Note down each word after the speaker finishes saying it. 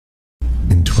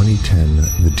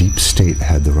2010, the deep state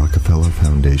had the Rockefeller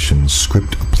Foundation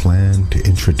script a plan to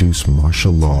introduce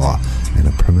martial law and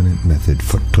a permanent method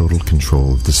for total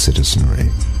control of the citizenry.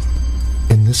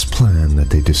 In this plan that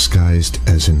they disguised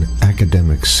as an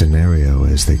academic scenario,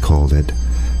 as they called it,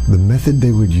 the method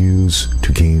they would use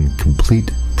to gain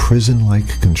complete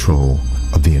prison-like control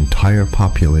of the entire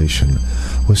population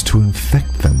was to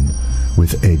infect them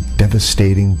with a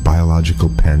devastating biological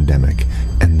pandemic,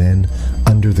 and then,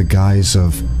 under the guise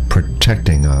of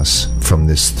protecting us from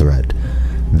this threat,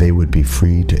 they would be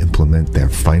free to implement their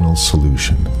final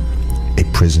solution, a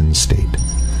prison state.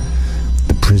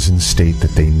 The prison state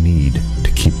that they need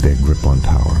to keep their grip on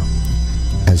power.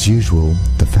 As usual,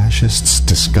 the fascists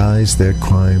disguise their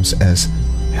crimes as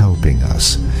helping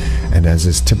us, and as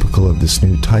is typical of this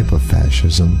new type of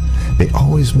fascism, they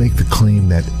always make the claim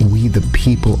that we the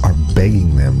people are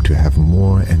begging them to have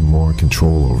more and more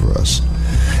control over us.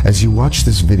 As you watch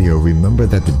this video, remember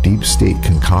that the deep state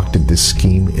concocted this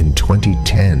scheme in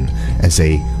 2010 as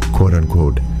a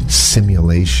quote-unquote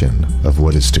simulation of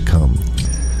what is to come.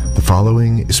 The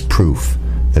following is proof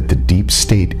that the deep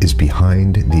state is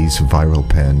behind these viral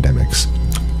pandemics.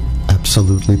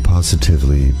 Absolutely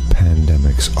positively,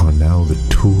 pandemics are now the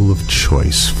tool of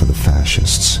choice for the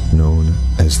fascists, known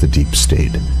as the deep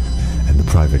state, and the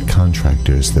private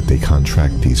contractors that they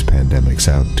contract these pandemics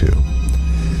out to.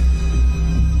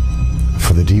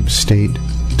 For the deep state,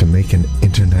 to make an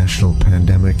international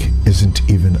pandemic isn't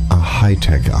even a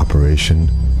high-tech operation,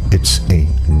 it's a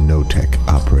no-tech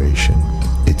operation.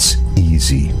 It's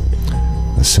easy.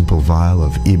 A simple vial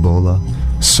of Ebola,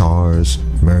 SARS,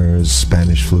 MERS,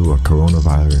 Spanish flu, or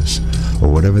coronavirus, or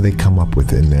whatever they come up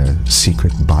with in their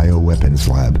secret bioweapons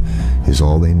lab, is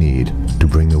all they need to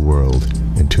bring the world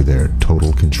into their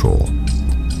total control.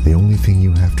 The only thing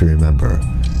you have to remember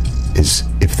is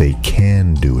if they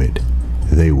can do it,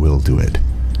 they will do it,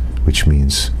 which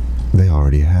means they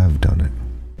already have done it.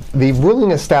 The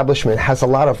ruling establishment has a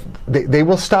lot of, they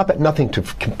will stop at nothing to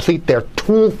complete their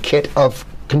toolkit of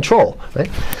control, right?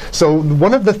 So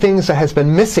one of the things that has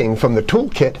been missing from the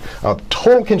toolkit of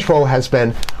total control has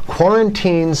been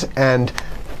quarantines and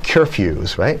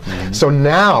curfews, right? Mm-hmm. So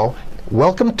now,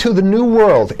 welcome to the new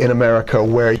world in America,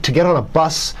 where to get on a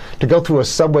bus, to go through a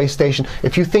subway station,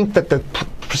 if you think that the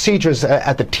procedures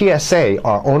at the TSA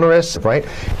are onerous, right?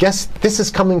 Guess this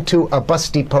is coming to a bus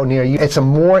depot near you. It's a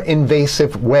more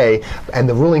invasive way, and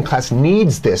the ruling class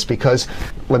needs this because,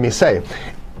 let me say,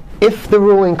 if the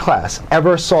ruling class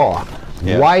ever saw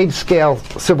wide-scale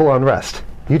civil unrest,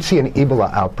 you'd see an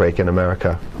Ebola outbreak in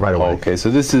America right away. Okay,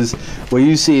 so this is, what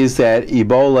you see is that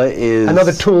Ebola is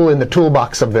another tool in the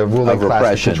toolbox of the ruling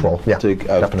class control. Yeah,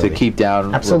 to keep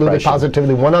down absolutely, repression.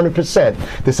 Positively,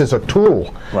 100%. This is a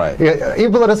tool. Right.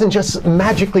 Ebola doesn't just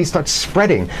magically start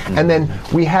spreading. Mm-hmm. And then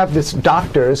we have this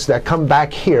doctors that come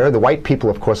back here. The white people,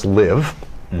 of course, live.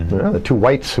 Mm-hmm. The two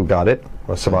whites who got it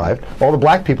or survived. All the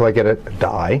black people that get it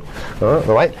die.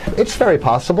 Right? It's very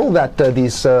possible that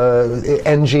these one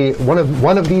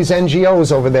of these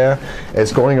NGOs over there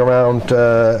is going around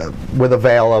with a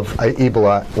veil of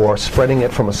Ebola or spreading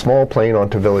it from a small plane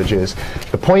onto villages.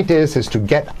 The point is to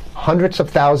get hundreds of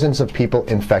thousands of people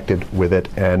infected with it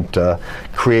and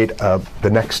create the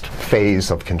next phase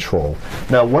of control.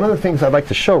 Now, one of the things I'd like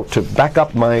to show to back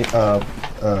up my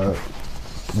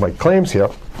my claims here.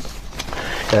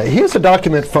 Here's a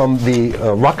document from the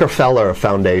Rockefeller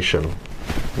Foundation.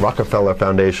 Rockefeller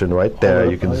Foundation, right there.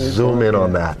 You can zoom in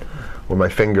on that, where my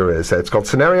finger is. It's called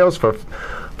Scenarios for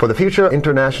the Future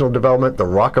International Development, the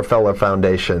Rockefeller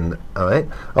Foundation. All right.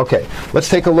 Okay. Let's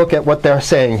take a look at what they're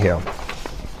saying here.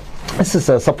 This is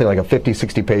something like a 50,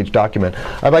 60-page document.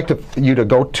 I'd like you to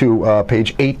go to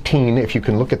page 18, if you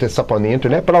can look at this up on the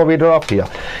internet, but I'll read it off to you.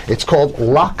 It's called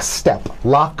lockstep,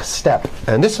 lockstep.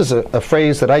 And this is a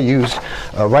phrase that I used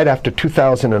right after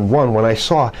 2001 when I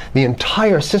saw the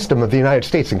entire system of the United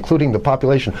States, including the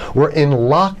population, were in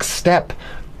lockstep.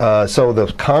 So the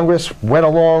Congress went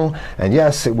along, and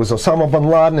yes, it was Osama bin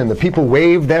Laden, and the people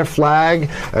waved their flag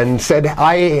and said,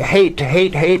 I hate,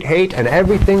 hate, hate, hate, and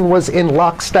everything was in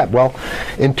lockstep. Well,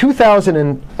 in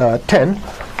 2010,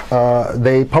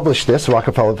 they published this,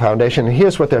 Rockefeller Foundation, and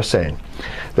here's what they're saying.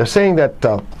 They're saying that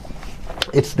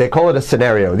they call it a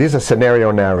scenario. These are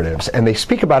scenario narratives, and they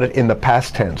speak about it in the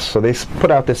past tense. So they put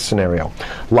out this scenario,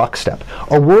 lockstep.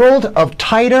 A world of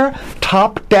tighter,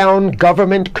 top-down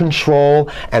government control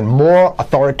and more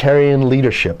authoritarian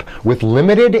leadership with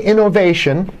limited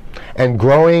innovation and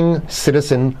growing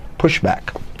citizen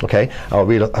pushback. Okay, I'll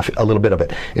read a little bit of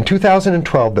it. In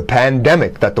 2012, the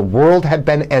pandemic that the world had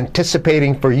been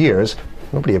anticipating for years,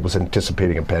 nobody was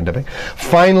anticipating a pandemic,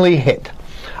 finally hit.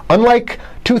 Unlike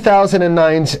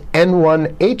 2009's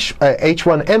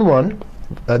H1N1.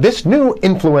 This new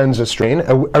influenza strain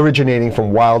originating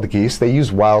from wild geese. They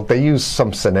use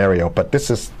some scenario, but this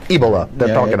is Ebola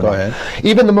they're talking about. Ahead.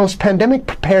 Even the most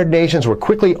pandemic-prepared nations were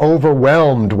quickly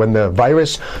overwhelmed when the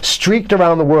virus streaked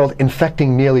around the world,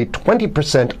 infecting nearly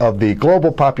 20% of the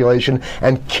global population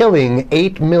and killing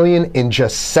 8 million in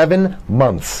just 7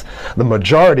 months, the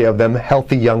majority of them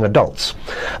healthy young adults.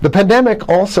 The pandemic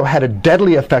also had a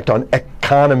deadly effect on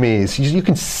economies. You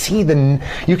can see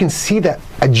the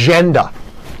agenda.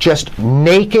 Just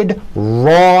naked,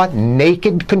 raw,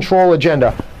 naked control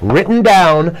agenda written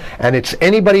down, and it's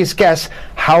anybody's guess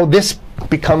how this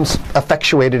becomes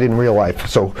effectuated in real life.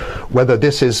 So whether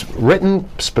this is written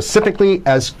specifically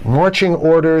as marching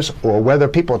orders or whether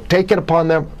people take it upon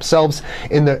themselves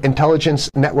in the intelligence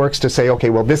networks to say,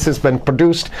 okay, well, this has been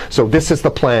produced, so this is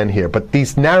the plan here. But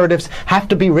these narratives have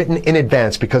to be written in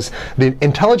advance because the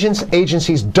intelligence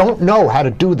agencies don't know how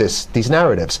to do these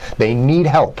narratives. They need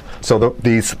help. So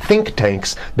these think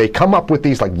tanks, they come up with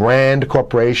these like Rand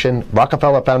Corporation,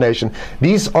 Rockefeller Foundation.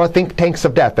 These are think tanks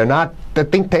of death. They're not the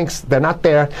think tanks, they're not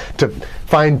there to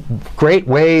find great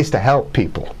ways to help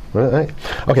people. Right?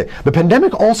 Okay, the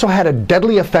pandemic also had a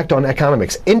deadly effect on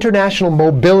economics. International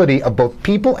mobility of both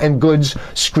people and goods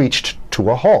screeched to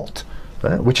a halt.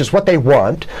 Which is what they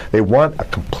want. They want a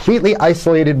completely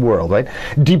isolated world, right?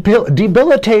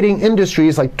 Debilitating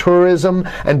industries like tourism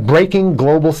and breaking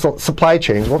global supply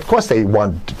chains. Well, of course they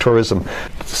want tourism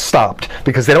stopped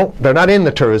because they're not in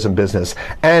the tourism business,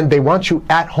 and they want you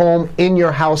at home in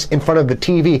your house in front of the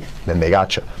TV. Then they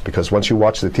got you because once you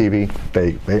watch the TV,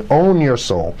 they own your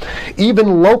soul.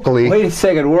 Even locally. Wait a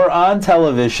second, we're on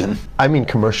television. I mean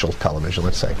commercial television,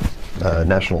 let's say.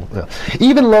 National.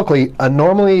 Even locally,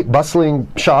 normally bustling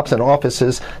shops and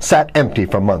offices sat empty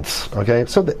for months. Okay,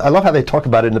 so I love how they talk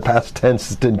about it in the past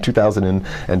tense in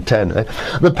 2010. Right?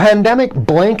 The pandemic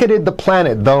blanketed the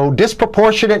planet, though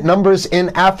disproportionate numbers in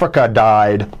Africa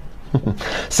died.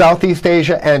 Southeast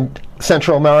Asia and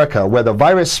Central America, where the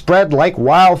virus spread like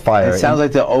wildfire. It sounds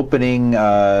like the opening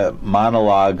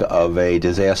monologue of a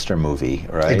disaster movie,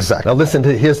 right? Exactly. Now listen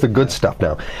here's the good stuff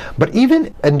now. But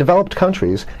even in developed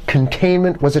countries,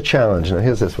 containment was a challenge. Now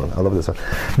here's this one. I love this one.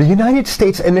 The United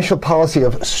States' initial policy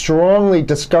of strongly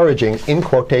discouraging, in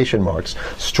quotation marks,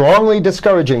 strongly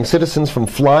discouraging citizens from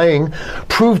flying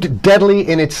proved deadly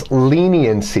in its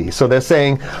leniency. So they're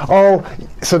saying,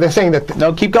 that...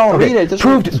 No, keep going. Okay, read it.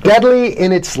 Proved deadly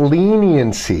in its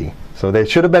leniency. So they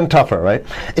should have been tougher, right?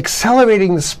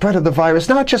 Accelerating the spread of the virus,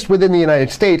 not just within the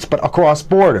United States, but across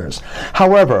borders.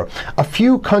 However, a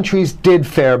few countries did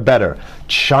fare better.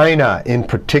 China in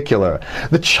particular.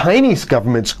 The Chinese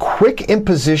government's quick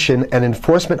imposition and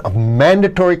enforcement of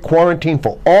mandatory quarantine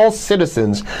for all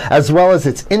citizens, as well as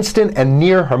its instant and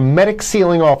near hermetic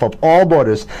sealing off of all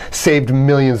borders, saved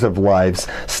millions of lives,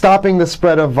 stopping the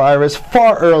spread of virus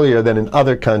far earlier than in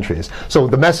other countries. So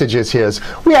the message is here is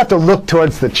we have to look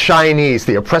towards the Chinese,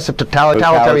 the oppressive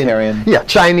totalitarian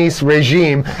Chinese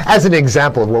regime as an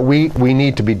example of what we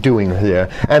need to be doing here.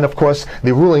 And of course,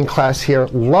 the ruling class here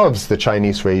loves the Chinese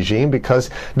regime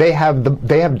because they have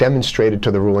demonstrated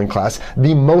to the ruling class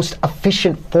the most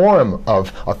efficient form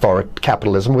of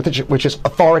capitalism, which is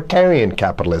authoritarian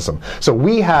capitalism. So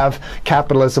we have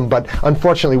capitalism, but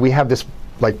unfortunately we have this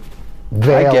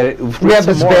veil. I get it. We have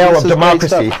this veil of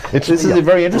democracy. This is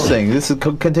very interesting. This is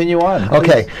continue on.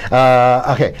 Okay.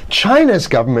 Okay. China's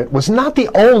government was not the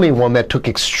only one that took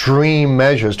extreme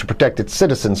measures to protect its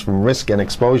citizens from risk and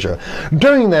exposure.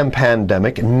 During the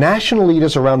pandemic, national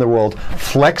leaders around the world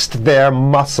flexed their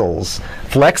muscles,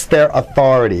 flexed their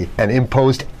authority, and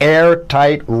imposed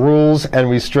airtight rules and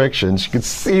restrictions. You can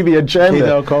see the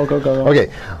agenda. Okay, go.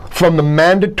 Okay. From the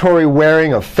mandatory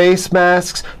wearing of face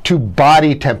masks to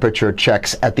body temperature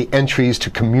checks at the entries to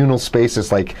communal spaces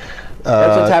like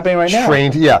that's what's happening right now.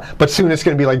 Yeah, but soon it's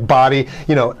going to be like body.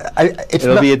 It'll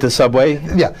be at the subway.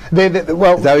 Yeah,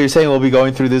 well, is that what you're saying? We'll be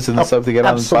going through this in the to get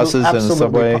on the buses and the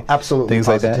subway, absolutely, things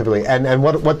positively. like that. And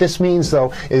what this means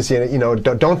though is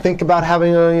don't think about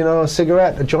having a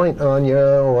cigarette, a joint on you,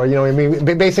 or I mean,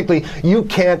 basically you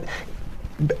can't.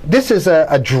 This is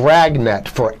a dragnet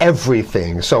for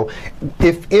everything. So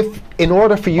if in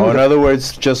order for you in other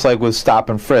words, just like with stop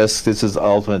and frisk, this is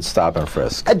ultimate stop and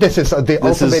frisk. This is the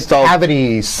ultimate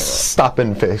cavity stop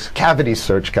and frisk, cavity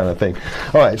search kind of thing.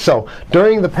 All right, so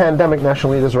during the pandemic,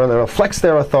 national leaders around the world flexed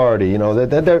their authority. Now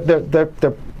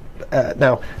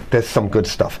there's some good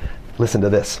stuff. Listen to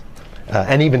this.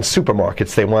 And even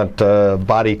supermarkets, they want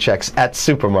body checks at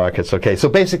supermarkets. Okay, so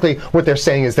basically what they're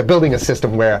saying is they're building a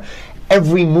system where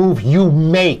every move you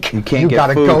make, you got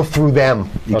to go through them.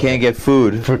 You can't get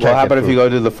food. Well, how about if you go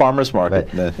to the farmer's market?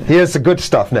 Right. Here's the good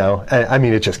stuff now. I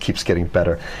mean, it just keeps getting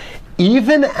better.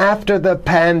 Even after the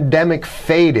pandemic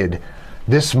faded,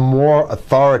 this more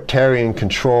authoritarian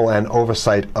control and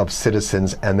oversight of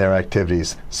citizens and their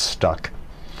activities stuck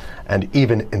and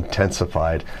even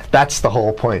intensified. That's the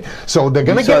whole point. So they're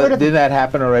going to get rid of... Did that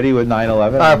happen already with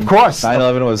 9/11? Of course.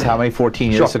 9/11 was how many,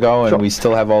 14 years ago, and we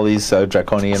still have all these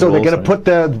draconian so rules. So they're going to put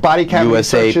the body cavity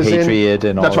USA searches Patriot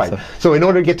and all that. That's right. So in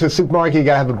order to get to a supermarket, you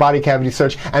got to have a body cavity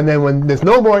search, and then when there's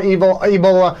no more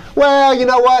Ebola, well, you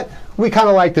know what? We kind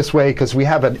of like this way because we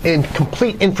have a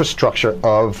complete infrastructure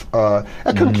of a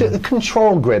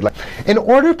control grid. In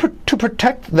order to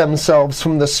protect themselves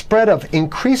from the spread of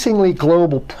increasingly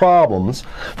global problems,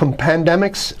 from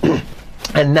pandemics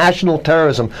and national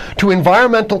terrorism to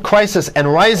environmental crisis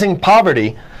and rising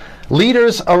poverty,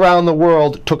 leaders around the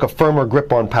world took a firmer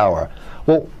grip on power.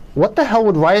 Well, what the hell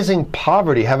would rising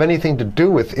poverty have anything to do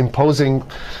with imposing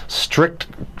strict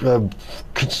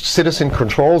citizen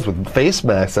controls with face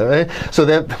masks? So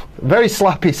they're very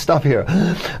sloppy stuff here.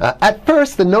 At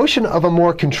first, the notion of a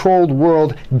more controlled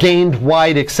world gained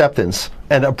wide acceptance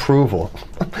and approval.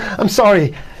 I'm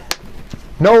sorry.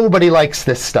 Nobody likes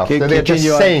this stuff. They're just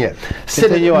saying it.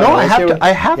 No,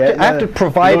 I have to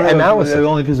provide analysis. We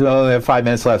only have 5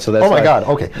 minutes left, so that's. Oh my God.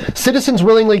 Okay. Citizens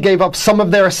willingly gave up some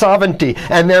of their sovereignty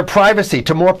and their privacy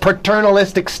to more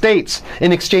paternalistic states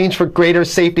in exchange for greater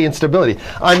safety and stability.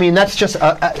 I mean, that's just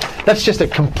a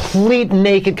complete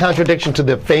naked contradiction to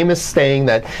the famous saying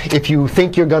that if you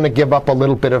think you're going to give up a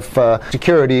little bit of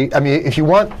security, I mean, if you're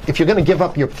going to give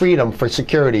up your freedom for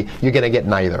security, you're going to get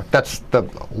neither. That's the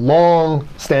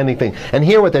long-standing thing. And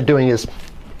here what they're doing is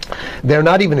they're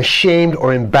not even ashamed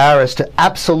or embarrassed to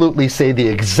absolutely say the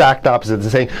exact opposite. They're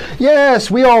saying,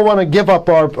 yes, we all want to give up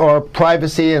our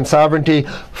privacy and sovereignty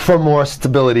for more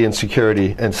stability and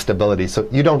security and stability. So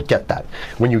you don't get that.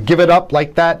 When you give it up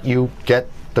like that, you get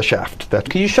the shaft.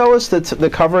 Can you show us the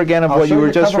cover again of what you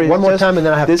were just reading? One more time, and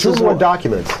then I have two more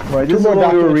documents. Right, this is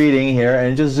what we were reading here,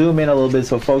 and just zoom in a little bit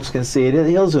so folks can see it.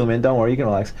 He'll zoom in, don't worry, you can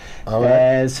relax. All right.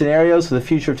 And scenarios for the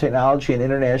future of technology and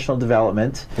international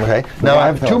development. Okay, now I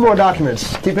have two more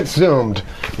documents. Keep it zoomed.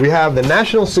 We have the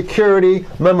National Security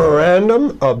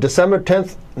Memorandum of December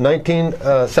 10th,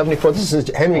 1974. This is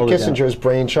Henry Kissinger's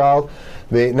brainchild.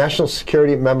 The National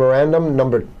Security Memorandum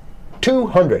number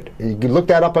 200. You can look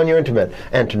that up on your internet.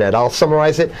 I'll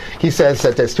summarize it. He says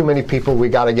that there's too many people, we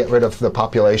got to get rid of the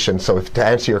population. So to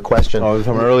answer your question. Oh,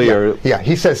 from earlier. Yeah,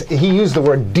 he says, he used the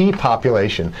word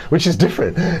depopulation, which is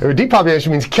different.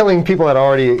 Depopulation means killing people that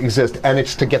already exist, and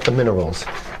it's to get the minerals,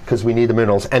 because we need the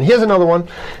minerals. And here's another one.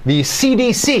 The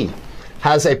CDC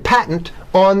has a patent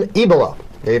on Ebola.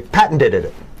 They patented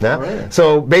it. Yeah? Right.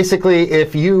 So basically,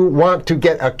 if you want to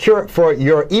get a cure for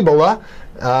your Ebola,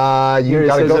 you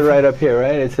got to go. It right up here,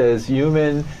 right? It says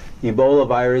human Ebola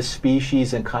virus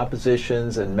species and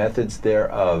compositions and methods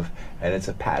thereof, and it's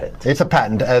a patent. It's a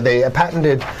patent. They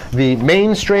patented the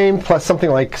main strain plus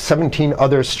something like 17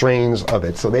 other strains of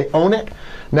it. So they own it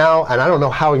now, and I don't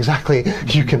know how exactly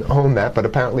you can own that, but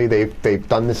apparently they've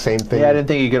done the same thing. Yeah, I didn't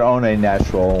think you could own a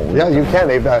natural. Yeah, you can.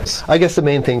 They've. I guess the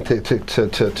main thing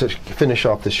to finish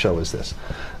off this show is this: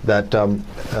 that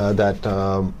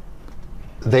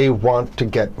they want to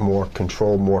get more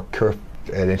control, more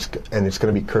and it's going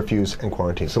to be curfews and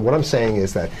quarantines. So what I'm saying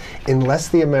is that unless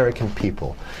the American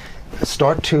people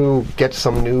start to get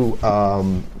some new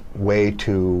way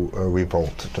to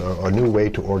revolt, a new way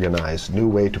to organize, new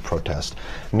way to protest,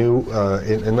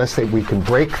 unless we can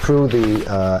break through the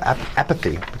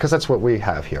apathy, because that's what we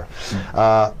have here,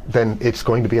 then it's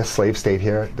going to be a slave state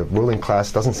here. The ruling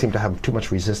class doesn't seem to have too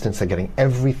much resistance. They're getting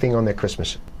everything on their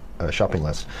Christmas shopping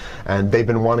list, and they've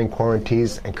been wanting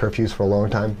quarantines and curfews for a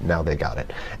long time. Now they got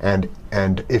it.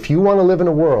 And if you want to live in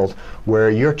a world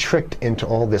where you're tricked into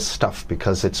all this stuff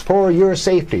because it's for your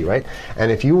safety, right? And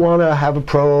if you want to have a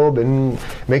probe and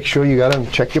make sure you got to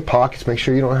check your pockets, make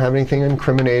sure you don't have anything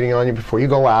incriminating on you before you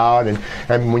go out,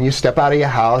 and when you step out of your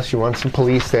house, you want some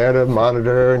police there to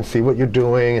monitor and see what you're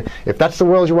doing. If that's the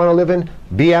world you want to live in,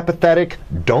 be apathetic,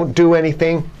 don't do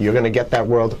anything. You're going to get that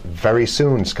world very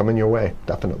soon. It's coming your way,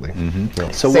 definitely. Mm-hmm.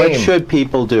 Yeah. So what should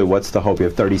people do? What's the hope? You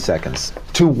have 30 seconds.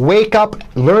 To wake up,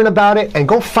 learn about it, and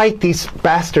go fight these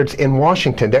bastards in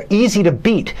Washington. They're easy to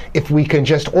beat. If we can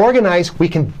just organize, we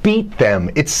can beat them.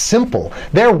 It's simple.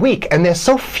 They're weak, and there's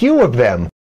so few of them.